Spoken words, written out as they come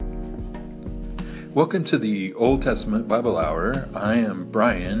Welcome to the Old Testament Bible Hour. I am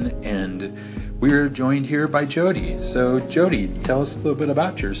Brian, and we're joined here by Jody. So, Jody, tell us a little bit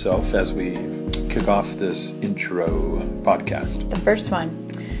about yourself as we kick off this intro podcast. The first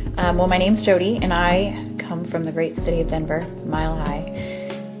one. Well, my name's Jody, and I come from the great city of Denver, Mile High.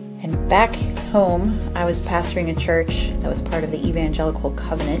 And back home, I was pastoring a church that was part of the Evangelical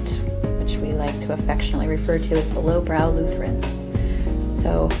Covenant, which we like to affectionately refer to as the Lowbrow Lutherans.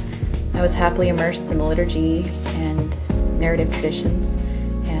 So I was happily immersed in the liturgy and narrative traditions,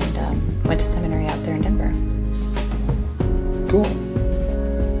 and went to seminary out there in Denver. Cool.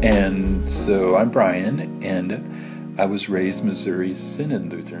 And so I'm Brian, and I was raised Missouri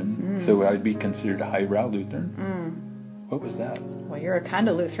Synod Lutheran, so I'd be considered a highbrow Lutheran. What was that? Well, you're a kind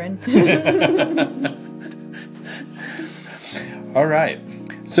of Lutheran. All right.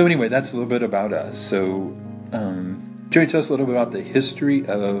 So anyway, that's a little bit about us. So, Joey, tell us a little bit about the history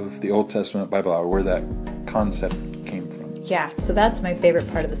of the Old Testament Bible Hour, where that concept came from. Yeah, so that's my favorite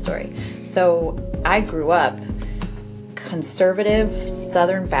part of the story. So I grew up conservative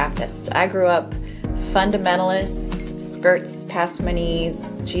Southern Baptist. I grew up fundamentalist, skirts past my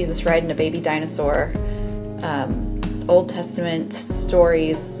knees, Jesus riding a baby dinosaur, Old Testament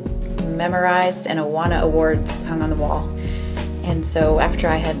stories memorized, and Awana awards hung on the wall. And so after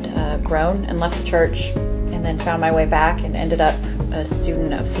I had grown and left the church and then found my way back and ended up a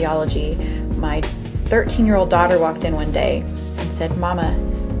student of theology, my 13-year-old daughter walked in one day and said, "Mama,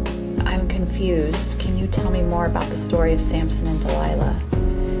 I'm confused. Can you tell me more about the story of Samson and Delilah?"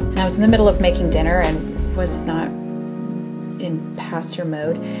 And I was in the middle of making dinner and was not in pastor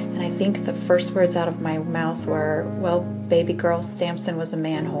mode, and I think the first words out of my mouth were, "Well, baby girl, Samson was a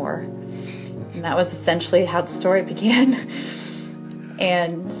man whore." And that was essentially how the story began.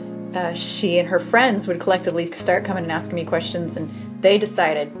 And she and her friends would collectively start coming and asking me questions, and they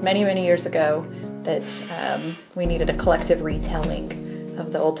decided many, many years ago that we needed a collective retelling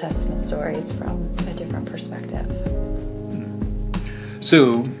of the Old Testament stories from a different perspective.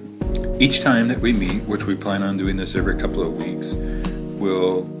 So each time that we meet, which we plan on doing this every couple of weeks,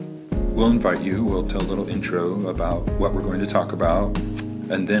 we'll invite you, we'll tell a little intro about what we're going to talk about,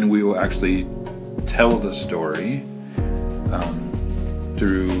 and then we will actually tell the story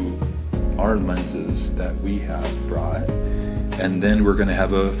through our lenses that we have brought, and then we're going to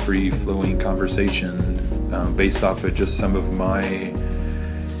have a free-flowing conversation based off of just some of my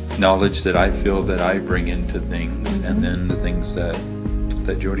knowledge that I feel that I bring into things, and then the things that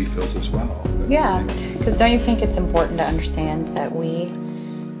Jody feels as well. Yeah, because don't you think it's important to understand that we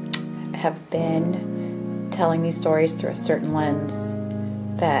have been telling these stories through a certain lens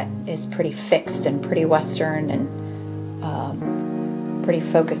that is pretty fixed and pretty Western and pretty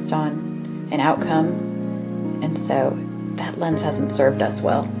focused on an outcome, and so that lens hasn't served us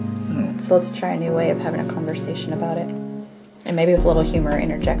well. So let's try a new way of having a conversation about it, and maybe with a little humor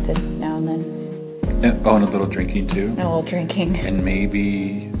interjected now and then. And a little drinking too. And a little drinking. And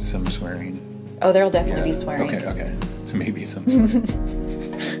maybe some swearing. Oh, there'll definitely be swearing. Okay. So maybe some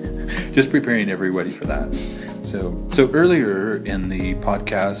swearing. Just preparing everybody for that. So earlier in the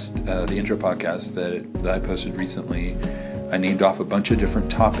podcast, the intro podcast that I posted recently, I named off a bunch of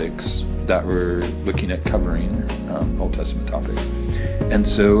different topics that we're looking at covering, Old Testament topics. And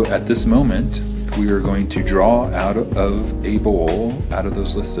so at this moment, we are going to draw out of a bowl, out of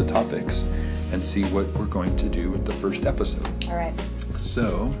those listed topics, and see what we're going to do with the first episode. All right.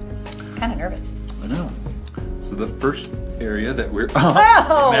 So, kind of nervous. I know. So the first area that we're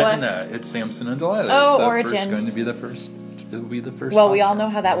imagine that, it's Samson and Delilah. Oh, it's origins. Going to be the first. It will be the first. Well, we all know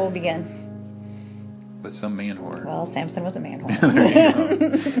how that will begin. With some man whore. Well, Samson was a man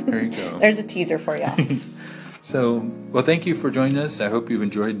whore. There you go. There's a teaser for you. So, well, thank you for joining us. I hope you've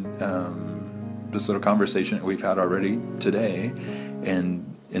enjoyed this little conversation that we've had already today, and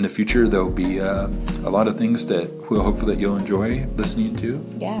in the future, there'll be a lot of things that we'll hope that you'll enjoy listening to.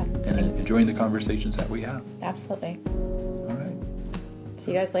 Yeah. And enjoying the conversations that we have. Absolutely. All right.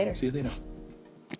 See you guys later. See you later.